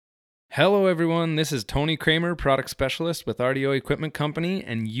Hello everyone, this is Tony Kramer, Product Specialist with RDO Equipment Company,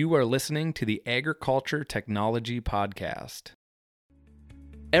 and you are listening to the Agriculture Technology Podcast.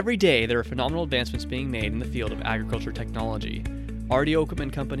 Every day, there are phenomenal advancements being made in the field of agriculture technology. RDO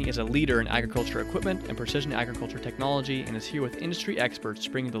Equipment Company is a leader in agriculture equipment and precision agriculture technology and is here with industry experts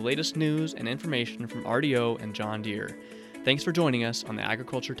bringing the latest news and information from RDO and John Deere. Thanks for joining us on the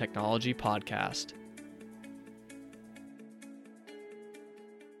Agriculture Technology Podcast.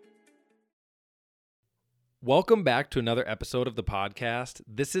 Welcome back to another episode of the podcast.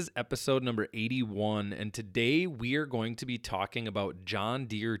 This is episode number 81, and today we are going to be talking about John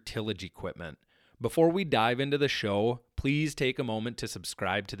Deere tillage equipment. Before we dive into the show, please take a moment to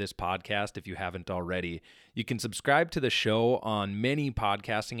subscribe to this podcast if you haven't already. You can subscribe to the show on many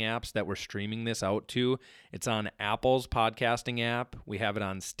podcasting apps that we're streaming this out to. It's on Apple's podcasting app. We have it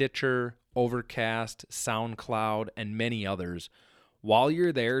on Stitcher, Overcast, SoundCloud, and many others. While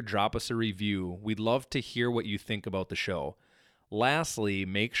you're there, drop us a review. We'd love to hear what you think about the show. Lastly,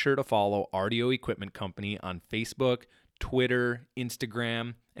 make sure to follow RDO Equipment Company on Facebook, Twitter,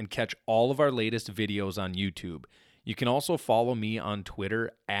 Instagram, and catch all of our latest videos on YouTube. You can also follow me on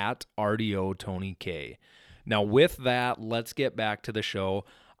Twitter at RDO Tony K. Now with that, let's get back to the show.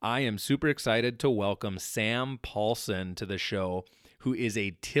 I am super excited to welcome Sam Paulson to the show, who is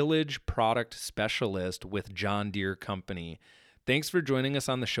a tillage product specialist with John Deere Company. Thanks for joining us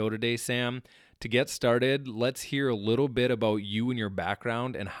on the show today, Sam. To get started, let's hear a little bit about you and your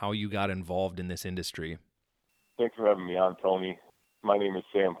background and how you got involved in this industry. Thanks for having me on, Tony. My name is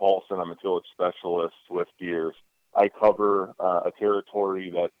Sam Paulson. I'm a tillage specialist with Deere. I cover a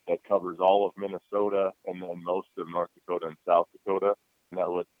territory that covers all of Minnesota and then most of North Dakota and South Dakota, and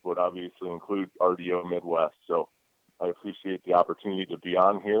that would obviously include RDO Midwest. So I appreciate the opportunity to be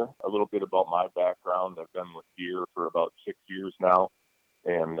on here. A little bit about my background. I've been with Deere for about 6 years now,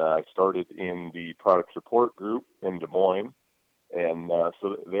 and I started in the product support group in Des Moines. And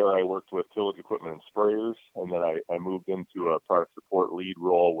so there I worked with tillage equipment and sprayers, and then I moved into a product support lead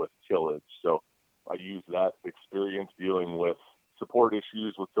role with tillage. So I used that experience dealing with support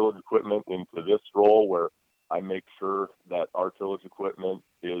issues with tillage equipment into this role where I make sure that our tillage equipment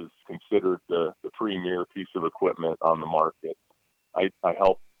is considered the premier piece of equipment on the market. I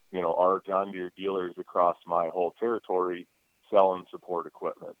help, our John Deere dealers across my whole territory sell and support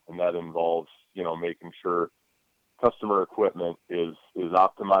equipment. And that involves, making sure customer equipment is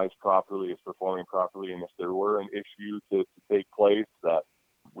optimized properly, is performing properly. And if there were an issue to take place, that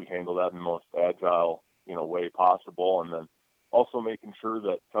we handle that in the most agile, way possible. And then also making sure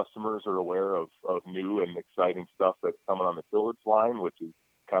that customers are aware of new and exciting stuff that's coming on the tillage line, which is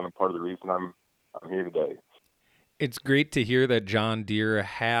kind of part of the reason I'm here today. It's great to hear that John Deere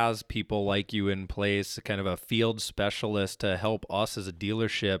has people like you in place, kind of a field specialist to help us as a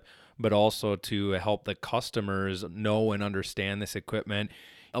dealership, but also to help the customers know and understand this equipment.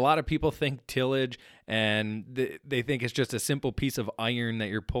 A lot of people think tillage and they think it's just a simple piece of iron that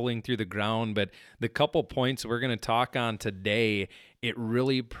you're pulling through the ground, but the couple points we're going to talk on today, it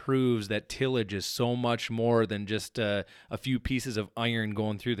really proves that tillage is so much more than just a few pieces of iron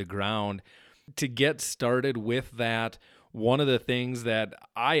going through the ground. To get started with that, one of the things that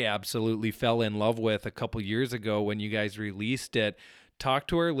I absolutely fell in love with a couple years ago when you guys released it, talk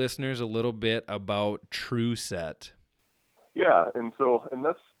to our listeners a little bit about TrueSet. Yeah, and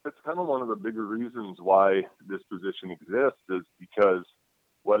that's kind of one of the bigger reasons why this position exists is because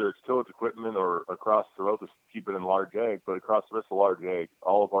whether it's tillage equipment or across the road, just keep it in large ag, but across the rest of large ag,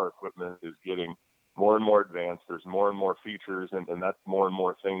 all of our equipment is getting more and more advanced. There's more and more features, and that's more and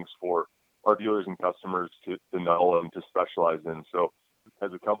more things for our dealers and customers to know and to specialize in. So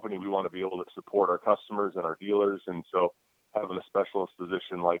as a company, we want to be able to support our customers and our dealers, and so having a specialist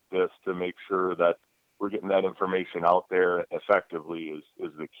position like this to make sure that we're getting that information out there effectively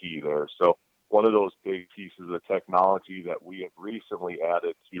is the key there. So one of those big pieces of technology that we have recently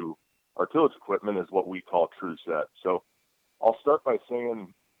added to our tillage equipment is what we call TrueSet. So I'll start by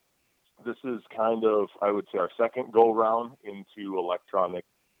saying this is kind of, I would say, our second go-round into electronic,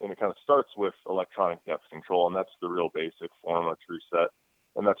 and it kind of starts with electronic depth control, and that's the real basic form of TrueSet,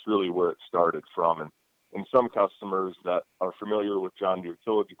 and that's really where it started from. And some customers that are familiar with John Deere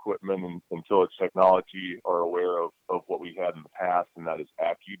tillage equipment and tillage technology are aware of what we had in the past, and that is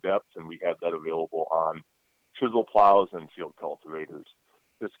AccuDepth, and we had that available on chisel plows and field cultivators.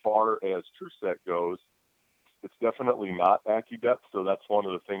 As far as TrueSet goes, it's definitely not AccuDepth, so that's one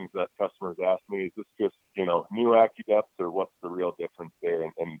of the things that customers ask me, is this just, new AccuDepth, or what's the real difference there?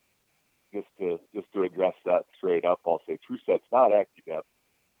 And just to address that straight up, I'll say TrueSet's not AccuDepth.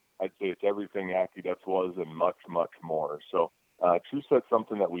 I'd say it's everything AccuDepth was and much, much more. So TrueSet's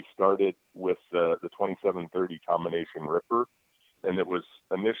something that we started with the 2730 combination ripper, and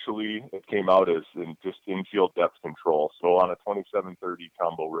it came out as just infield depth control. So on a 2730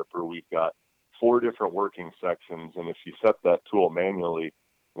 combo ripper, we've got 4 different working sections, and if you set that tool manually,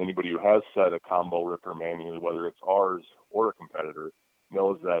 anybody who has set a combo ripper manually, whether it's ours or a competitor,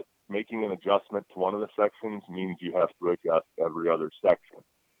 knows that making an adjustment to one of the sections means you have to adjust every other section.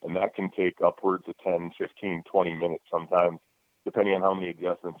 And that can take upwards of 10, 15, 20 minutes sometimes, depending on how many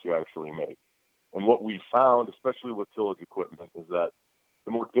adjustments you actually make. And what we found, especially with tillage equipment, is that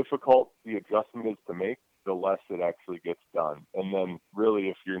the more difficult the adjustment is to make, the less it actually gets done. And then really,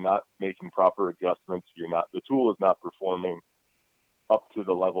 if you're not making proper adjustments, the tool is not performing up to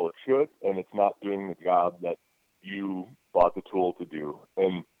the level it should, and it's not doing the job that you bought the tool to do.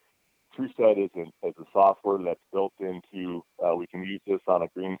 And TrueSet is a software that's built into, we can use this on a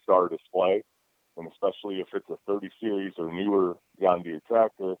GreenStar display, and especially if it's a 30 series or newer John Deere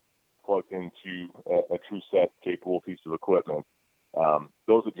tractor plugged into a TrueSet capable piece of equipment.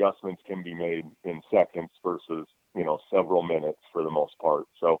 Those adjustments can be made in seconds versus, several minutes for the most part.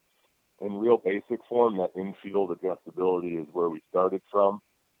 So in real basic form, that infield adjustability is where we started from,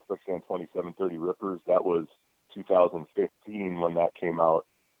 especially on 2730 rippers. That was 2015 when that came out.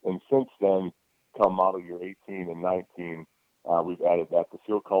 And since then, come model year 18 and 19, we've added that to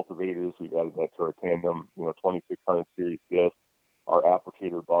field cultivators. We've added that to our tandem, 2600 series disc. Our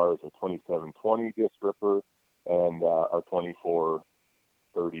applicator bars are 2720 disc ripper and our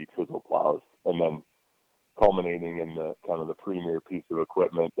 2430 chisel plows. And then culminating in the kind of the premier piece of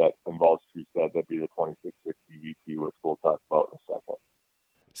equipment that involves TrueSet, that'd be the 2660 VT, which we'll talk about in a second.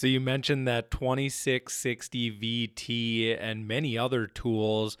 So you mentioned that 2660 VT and many other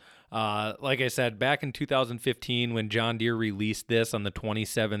tools. Like I said, back in 2015 when John Deere released this on the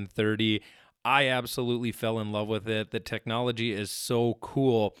 2730, I absolutely fell in love with it. The technology is so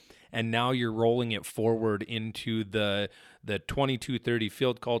cool. And now you're rolling it forward into the 2230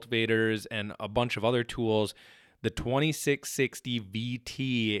 field cultivators and a bunch of other tools. The 2660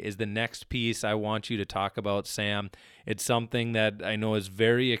 VT is the next piece I want you to talk about, Sam. It's something that I know is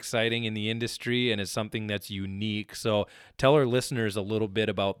very exciting in the industry and is something that's unique. So tell our listeners a little bit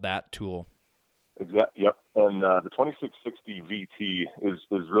about that tool. Exactly. Yep. And the 2660 VT is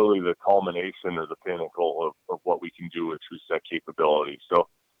really the culmination or the pinnacle of what we can do with TrueSet capability. So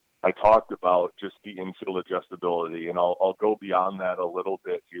I talked about just the infield adjustability, and I'll go beyond that a little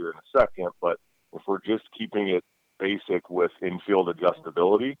bit here in a second, but if we're just keeping it basic with infield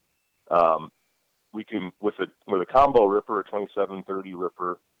adjustability, we can, with a combo ripper, a 2730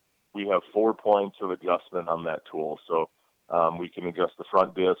 ripper, we have 4 points of adjustment on that tool. So we can adjust the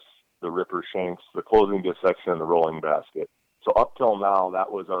front disc, the ripper shanks, the closing disc section, and the rolling basket. So up till now,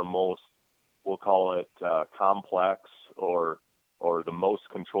 that was our most, we'll call it complex or the most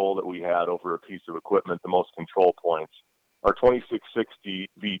control that we had over a piece of equipment, the most control points. Our 2660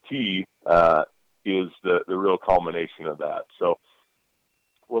 VT is the real culmination of that. So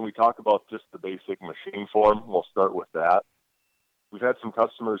when we talk about just the basic machine form, we'll start with that. We've had some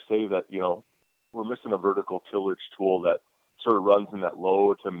customers say that, we're missing a vertical tillage tool that sort of runs in that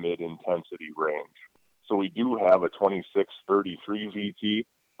low to mid intensity range. So we do have a 2633 VT,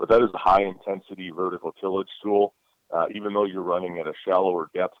 but that is a high intensity vertical tillage tool. Even though you're running at a shallower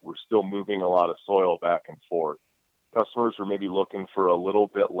depth, we're still moving a lot of soil back and forth. Customers are maybe looking for a little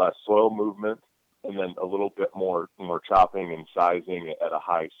bit less soil movement and then a little bit more chopping and sizing at a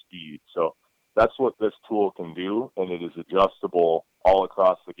high speed. So that's what this tool can do, and it is adjustable all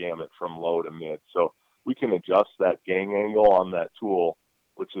across the gamut from low to mid. So we can adjust that gang angle on that tool,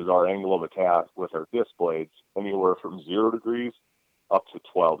 which is our angle of attack with our disc blades, anywhere from 0 degrees up to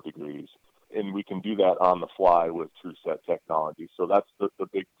 12 degrees. And we can do that on the fly with TrueSet technology. So that's the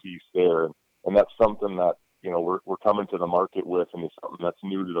big piece there. And that's something that, we're coming to the market with, and it's something that's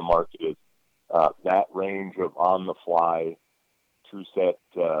new to the market is that range of on-the-fly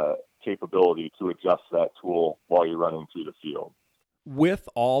TrueSet capability to adjust that tool while you're running through the field. With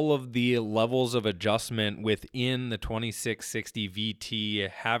all of the levels of adjustment within the 2660 VT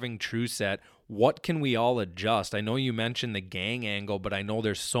having TrueSet, what can we all adjust? I know you mentioned the gang angle, but I know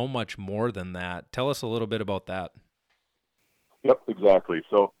there's so much more than that. Tell us a little bit about that. Yep, exactly.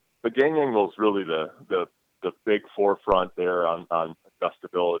 So the gang angle is really the big forefront there on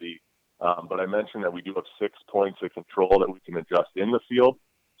adjustability. But I mentioned that we do have 6 points of control that we can adjust in the field.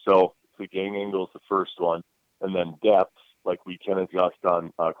 So the gang angle is the first one. And then depth, like we can adjust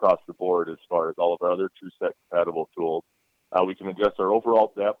on across the board as far as all of our other TrueSet compatible tools. We can adjust our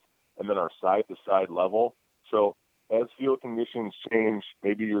overall depth and then our side-to-side level. So as field conditions change,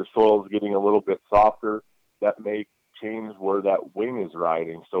 maybe your soil is getting a little bit softer. That may change where that wing is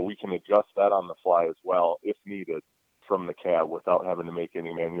riding, so we can adjust that on the fly as well if needed from the cab without having to make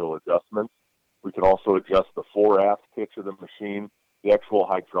any manual adjustments. We can also adjust the fore-aft pitch of the machine, the actual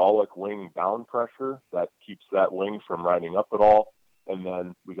hydraulic wing down pressure that keeps that wing from riding up at all, and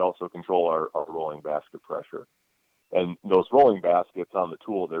then we also control our rolling basket pressure. And those rolling baskets on the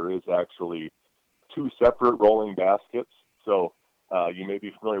tool, there is actually 2 separate rolling baskets. So you may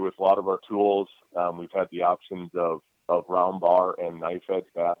be familiar with a lot of our tools. We've had the options of round bar and knife edge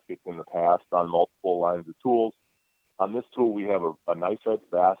baskets in the past on multiple lines of tools. On this tool, we have a knife edge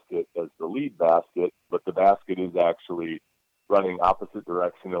basket as the lead basket, but the basket is actually running opposite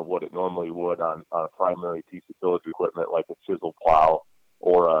direction of what it normally would on a primary piece of tillage equipment like a chisel plow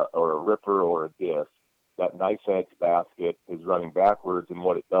or a ripper or a disc. That knife edge basket is running backwards, and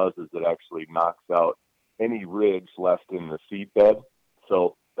what it does is it actually knocks out any ridge left in the seed bed.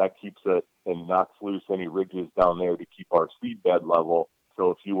 So that keeps it and knocks loose any ridges down there to keep our seed bed level.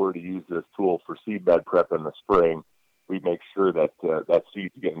 So if you were to use this tool for seed bed prep in the spring, we make sure that that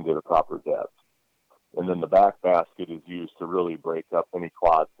seed's getting to the proper depth. And then the back basket is used to really break up any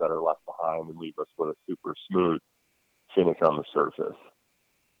clods that are left behind and leave us with a super smooth finish on the surface.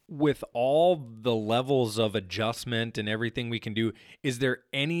 With all the levels of adjustment and everything we can do, is there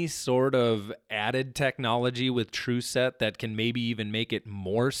any sort of added technology with TrueSet that can maybe even make it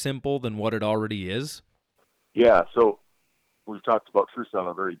more simple than what it already is? Yeah, so we've talked about TrueSet on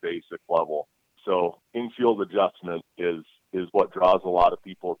a very basic level. So in-field adjustment is what draws a lot of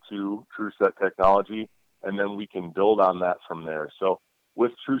people to TrueSet technology, and then we can build on that from there. So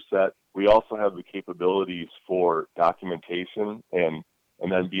with TrueSet, we also have the capabilities for documentation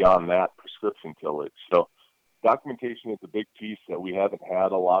and then beyond that, prescription tillage. So documentation is a big piece that we haven't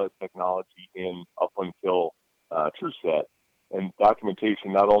had a lot of technology in up until TrueSet. And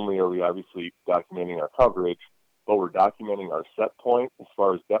documentation, not only are we obviously documenting our coverage, but we're documenting our set point as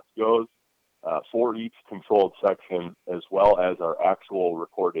far as depth goes for each controlled section, as well as our actual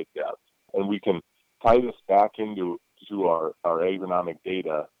recorded depth. And we can tie this back into our agronomic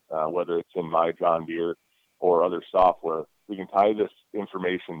data, whether it's in My John Deere or other software. We can tie this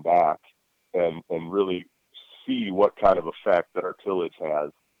information back and really see what kind of effect that our tillage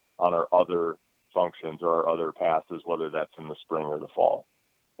has on our other functions or our other passes, whether that's in the spring or the fall.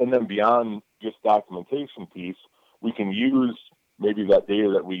 And then beyond just documentation piece, we can use maybe that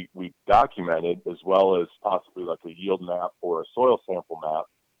data that we documented as well as possibly like a yield map or a soil sample map,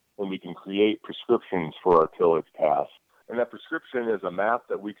 and we can create prescriptions for our tillage pass. And that prescription is a map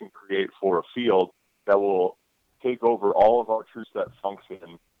that we can create for a field that will take over all of our TrueSet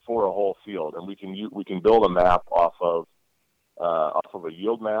function for a whole field, and we can build a map off of a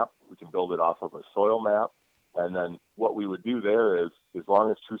yield map. We can build it off of a soil map, and then what we would do there is, as long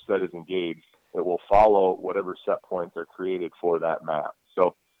as TrueSet is engaged, it will follow whatever set points are created for that map.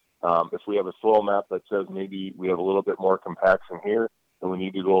 So if we have a soil map that says maybe we have a little bit more compaction here and we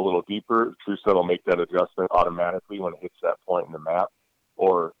need to go a little deeper, TrueSet will make that adjustment automatically when it hits that point in the map.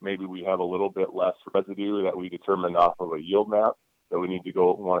 Or maybe we have a little bit less residue that we determined off of a yield map that we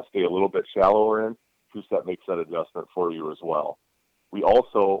want to stay a little bit shallower in. TrueSet makes that adjustment for you as well. We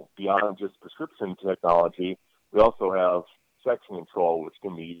also, beyond just prescription technology, we also have section control, which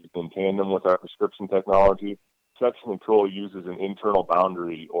can be used in tandem with our prescription technology. Section control uses an internal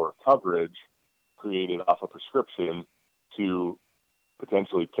boundary or coverage created off a prescription to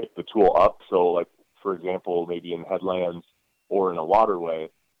potentially pick the tool up. So like, for example, maybe in headlands or in a waterway,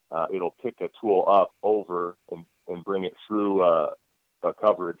 it'll pick a tool up over and bring it through a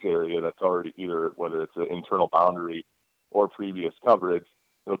coverage area that's already either, whether it's an internal boundary or previous coverage,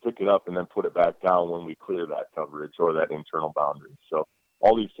 it'll pick it up and then put it back down when we clear that coverage or that internal boundary. So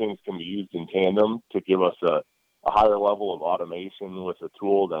all these things can be used in tandem to give us a higher level of automation with a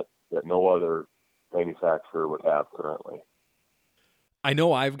tool that no other manufacturer would have currently. I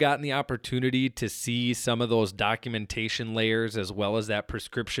know I've gotten the opportunity to see some of those documentation layers as well as that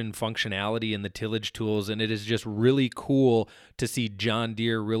prescription functionality in the tillage tools, and it is just really cool to see John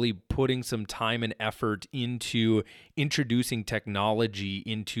Deere really putting some time and effort into introducing technology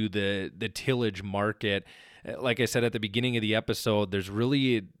into the tillage market. Like I said at the beginning of the episode, there's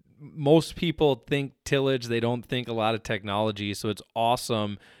really, most people think tillage, they don't think a lot of technology, so it's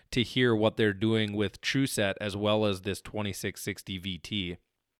awesome to hear what they're doing with TrueSet as well as this 2660 VT.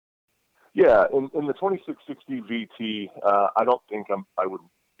 Yeah, in the 2660 VT, I don't think I would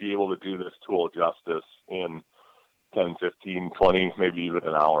be able to do this tool justice in 10, 15, 20, maybe even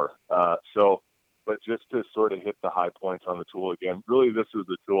an hour. But just to sort of hit the high points on the tool again, really this is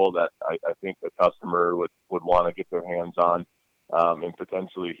the tool that I think the customer would want to get their hands on And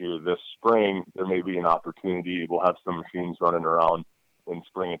potentially here this spring, there may be an opportunity. We'll have some machines running around in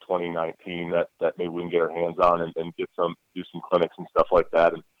spring of 2019 that maybe we can get our hands on and do some clinics and stuff like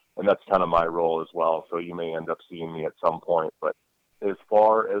that. And that's kind of my role as well. So you may end up seeing me at some point. But as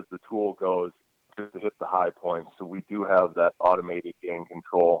far as the tool goes, just to hit the high points, so we do have that automated gain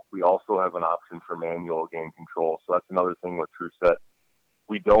control. We also have an option for manual gain control. So that's another thing with TrueSet.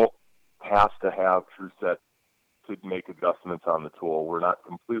 We don't have to have TrueSet to make adjustments on the tool. We're not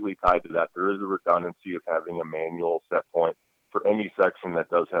completely tied to that. There is a redundancy of having a manual set point for any section that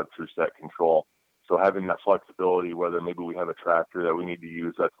does have TrueSet control. So having that flexibility, whether maybe we have a tractor that we need to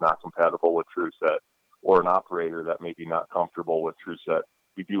use that's not compatible with TrueSet, or an operator that may be not comfortable with TrueSet,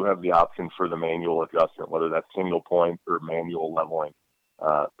 we do have the option for the manual adjustment, whether that's single point or manual leveling.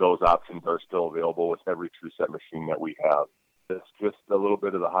 Those options are still available with every TrueSet machine that we have. It's just a little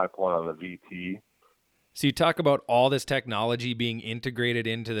bit of the high point on the VT. So you talk about all this technology being integrated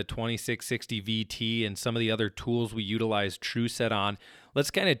into the 2660 VT and some of the other tools we utilize TrueSet on.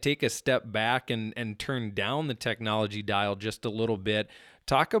 Let's kind of take a step back and turn down the technology dial just a little bit.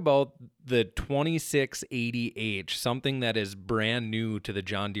 Talk about the 2680H, something that is brand new to the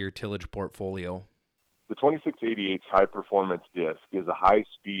John Deere tillage portfolio. The 2680H high performance disc is a high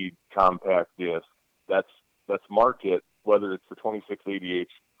speed compact disc that's market, whether it's the 2680H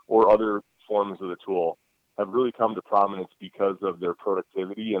or other forms of the tool, have really come to prominence because of their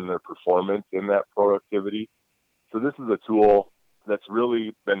productivity and their performance in that productivity. So this is a tool that's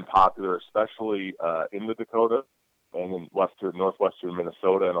really been popular, especially in the Dakota and in northwestern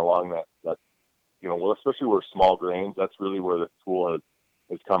Minnesota and along that especially where small grains, that's really where the tool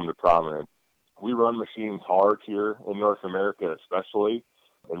has come to prominence. We run machines hard here in North America especially,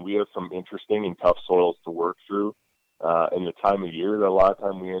 and we have some interesting and tough soils to work through. In the time of year that a lot of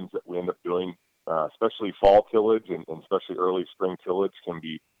time we end up doing, especially fall tillage and especially early spring tillage can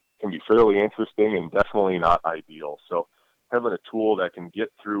be fairly interesting and definitely not ideal. So having a tool that can get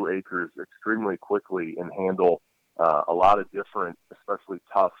through acres extremely quickly and handle a lot of different, especially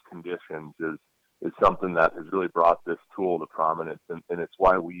tough conditions is something that has really brought this tool to prominence, and it's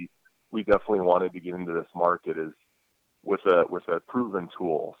why we definitely wanted to get into this market is with a proven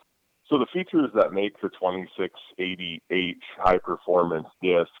tool. So the features that make the 2680H high performance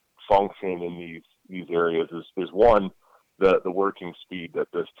disc function in these areas is one, the working speed that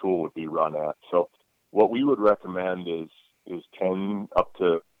this tool would be run at. So what we would recommend is 10 up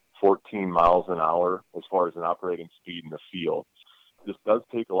to 14 miles an hour as far as an operating speed in the field. This does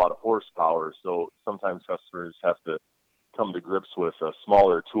take a lot of horsepower, so sometimes customers have to come to grips with a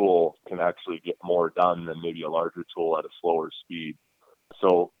smaller tool can actually get more done than maybe a larger tool at a slower speed.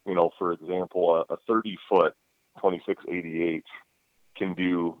 So, for example, a 30-foot 2680H can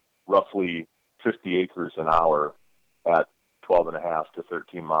do roughly 50 acres an hour at 12.5 to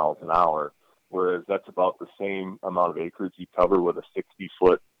 13 miles an hour, whereas that's about the same amount of acreage you cover with a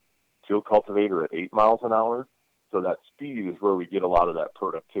 60-foot field cultivator at 8 miles an hour. So that speed is where we get a lot of that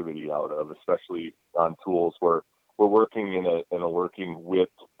productivity out of, especially on tools where we're working in a working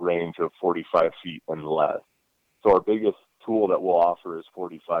width range of 45 feet and less. So our biggest tool that we'll offer is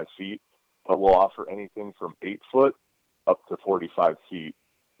 45 feet, but we'll offer anything from 8 foot up to 45 feet.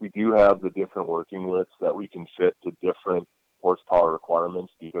 We do have the different working widths that we can fit to different horsepower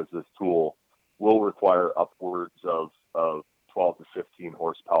requirements because this tool will require upwards of 12 to 15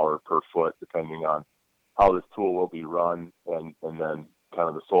 horsepower per foot, depending on how this tool will be run, and then kind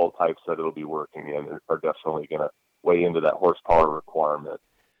of the soil types that it'll be working in are definitely going to weigh into that horsepower requirement.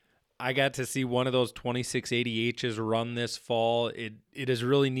 I got to see one of those 2680Hs run this fall. It is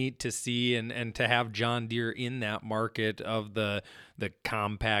really neat to see and to have John Deere in that market of the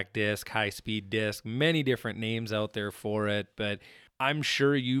compact disc, high-speed disc, many different names out there for it. But I'm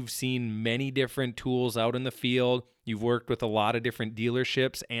sure you've seen many different tools out in the field. You've worked with a lot of different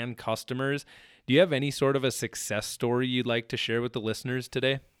dealerships and customers. Do you have any sort of a success story you'd like to share with the listeners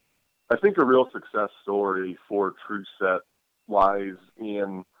today? I think a real success story for TrueSet lies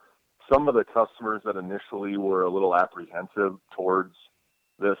in some of the customers that initially were a little apprehensive towards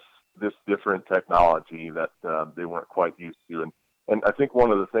this different technology that they weren't quite used to. And I think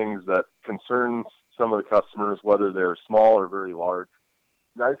one of the things that concerns some of the customers, whether they're small or very large,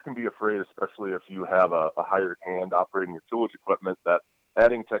 guys can be afraid, especially if you have a hired hand operating your tillage equipment, that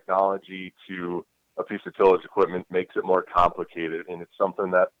adding technology to a piece of tillage equipment makes it more complicated. And it's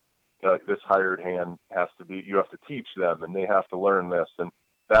something that this hired hand you have to teach them, and they have to learn this. And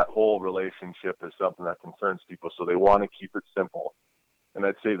that whole relationship is something that concerns people, so they want to keep it simple. And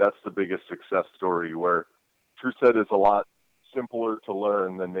I'd say that's the biggest success story, where TrueSet is a lot simpler to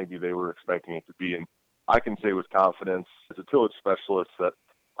learn than maybe they were expecting it to be. And I can say with confidence as a tillage specialist that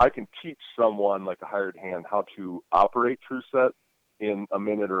I can teach someone like a hired hand how to operate TrueSet in a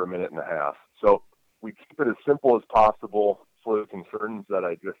minute or a minute and a half. So we keep it as simple as possible for the concerns that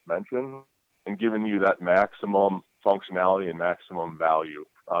I just mentioned, and giving you that maximum functionality and maximum value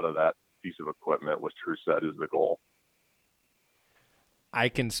out of that piece of equipment with TrueSet is the goal. I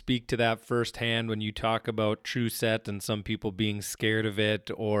can speak to that firsthand when you talk about TrueSet and some people being scared of it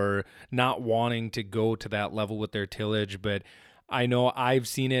or not wanting to go to that level with their tillage. But I know I've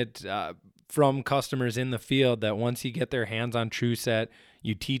seen it from customers in the field that once you get their hands on TrueSet,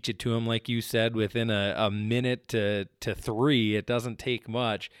 you teach it to them, like you said, within a minute to 3. It doesn't take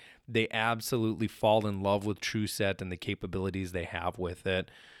much. They absolutely fall in love with TrueSet and the capabilities they have with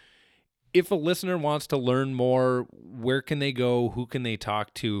it. If a listener wants to learn more, where can they go? Who can they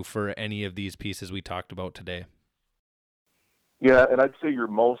talk to for any of these pieces we talked about today? Yeah, and I'd say your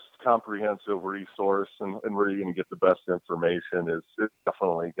most comprehensive resource and where you're going to get the best information is it's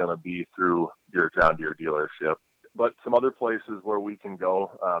definitely going to be through your John Deere dealership. But some other places where we can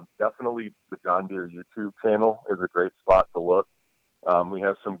go, definitely the John Deere YouTube channel is a great spot to look. We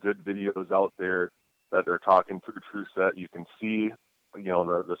have some good videos out there that are talking through TrueSet. You can see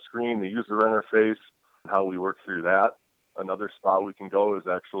the screen, the user interface, how we work through that. Another spot we can go is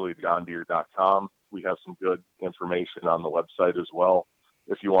actually johndeere.com. We have some good information on the website as well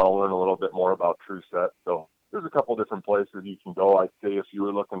if you want to learn a little bit more about TrueSet. So there's a couple different places you can go. I'd say if you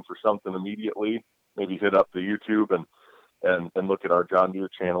were looking for something immediately, maybe hit up the YouTube and look at our John Deere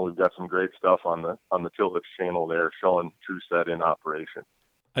channel. We've got some great stuff on the tillage channel there showing TrueSet in operation.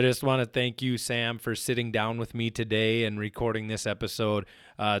 I just want to thank you, Sam, for sitting down with me today and recording this episode.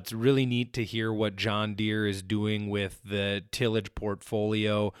 It's really neat to hear what John Deere is doing with the tillage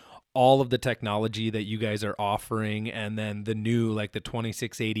portfolio, all of the technology that you guys are offering, and then the new, like the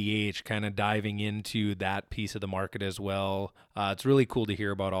 2680H, kind of diving into that piece of the market as well. It's really cool to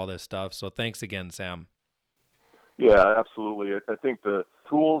hear about all this stuff. So thanks again, Sam. Yeah, absolutely. I think the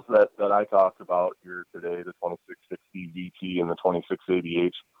tools that I talked about here today, the 2660 VT and the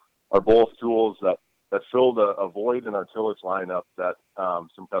 2680H, are both tools that filled a void in our tillage lineup that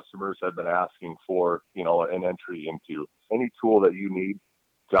some customers have been asking for, an entry into. Any tool that you need,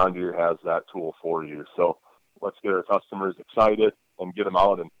 John Deere has that tool for you. So let's get our customers excited and get them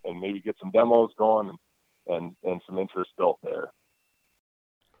out and maybe get some demos going and some interest built there.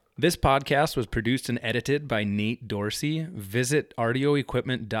 This podcast was produced and edited by Nate Dorsey. Visit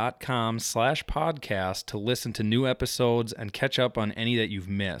rdioequipment.com/podcast to listen to new episodes and catch up on any that you've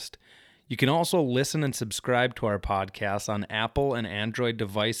missed. You can also listen and subscribe to our podcast on Apple and Android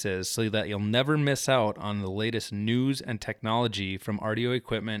devices so that you'll never miss out on the latest news and technology from RDO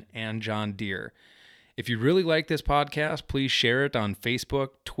Equipment and John Deere. If you really like this podcast, please share it on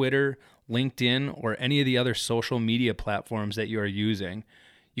Facebook, Twitter, LinkedIn, or any of the other social media platforms that you are using.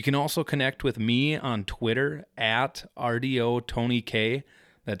 You can also connect with me on Twitter at RDO Tony K.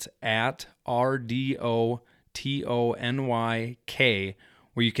 That's at RDOTONYK,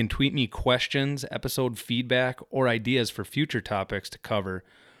 where you can tweet me questions, episode feedback, or ideas for future topics to cover.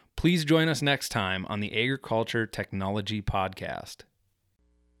 Please join us next time on the Agriculture Technology Podcast.